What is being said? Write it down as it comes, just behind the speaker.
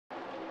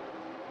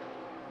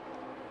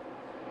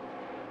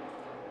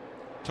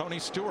Tony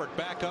Stewart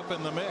back up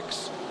in the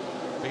mix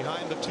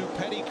behind the two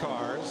Petty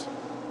cars.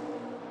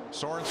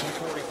 Sorensen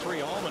 43,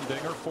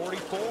 Allmendinger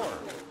 44.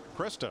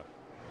 Krista.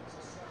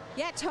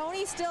 Yeah,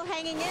 Tony's still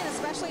hanging in,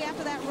 especially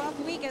after that rough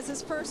week as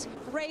his first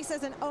race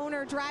as an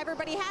owner driver.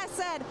 But he has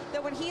said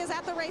that when he is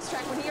at the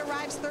racetrack, when he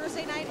arrives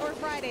Thursday night or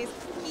Fridays,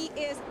 he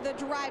is the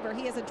driver.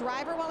 He is a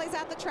driver while he's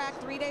at the track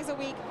 3 days a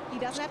week. He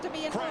doesn't have to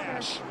be an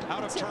Crash owner.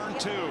 out of turn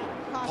 2.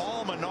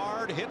 Paul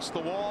Menard hits the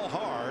wall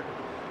hard.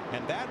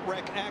 And that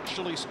wreck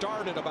actually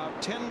started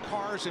about 10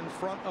 cars in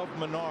front of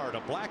Menard.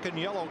 A black and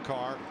yellow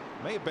car,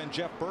 may have been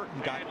Jeff Burton,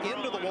 got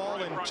into the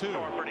wall in 2.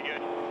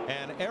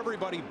 And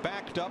everybody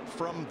backed up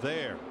from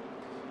there.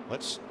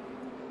 Let's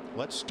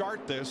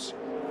start this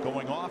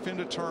going off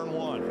into turn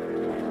 1.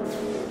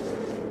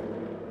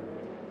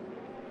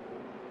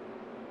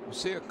 We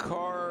see a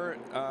car.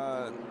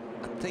 I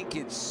think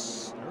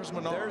it's there's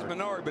Menard. There's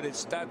Menard, but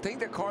it's I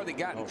think the car that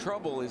got in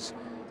trouble is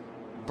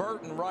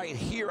Burton right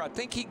here. I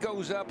think he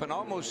goes up and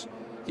almost,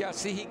 yeah,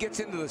 see, he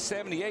gets into the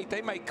 78.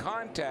 They make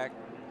contact.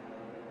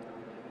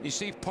 You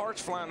see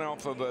parts flying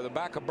off of the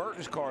back of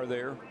Burton's car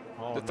there.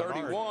 Oh, the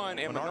 31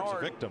 and Menard's a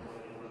victim.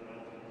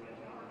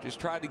 Just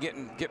tried to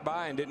get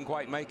by and didn't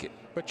quite make it.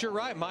 But you're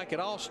right, Mike. It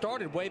all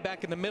started way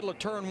back in the middle of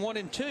turn 1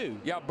 and 2.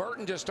 Yeah,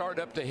 Burton just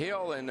started up the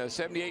hill, and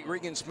 78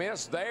 Regan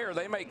Smith's there.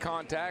 They make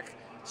contact.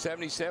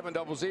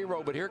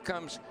 77-00. But here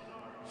comes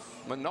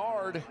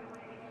Menard.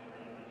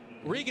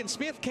 Regan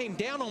Smith came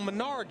down on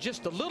Menard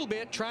just a little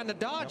bit, trying to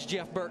dodge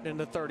Jeff Burton in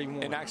the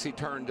 31. And actually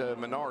turned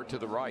Menard to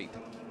the right.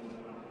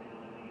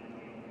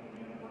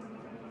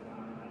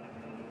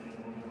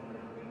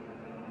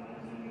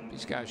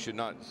 These guys should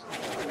not,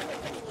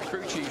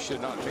 crew chief should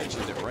not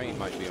mention that rain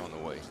might be on the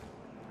way.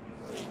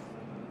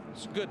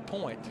 It's a good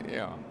point.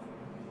 Yeah.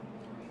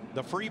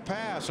 The free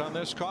pass on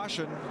this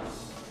caution.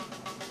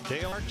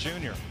 Dale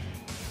Jr.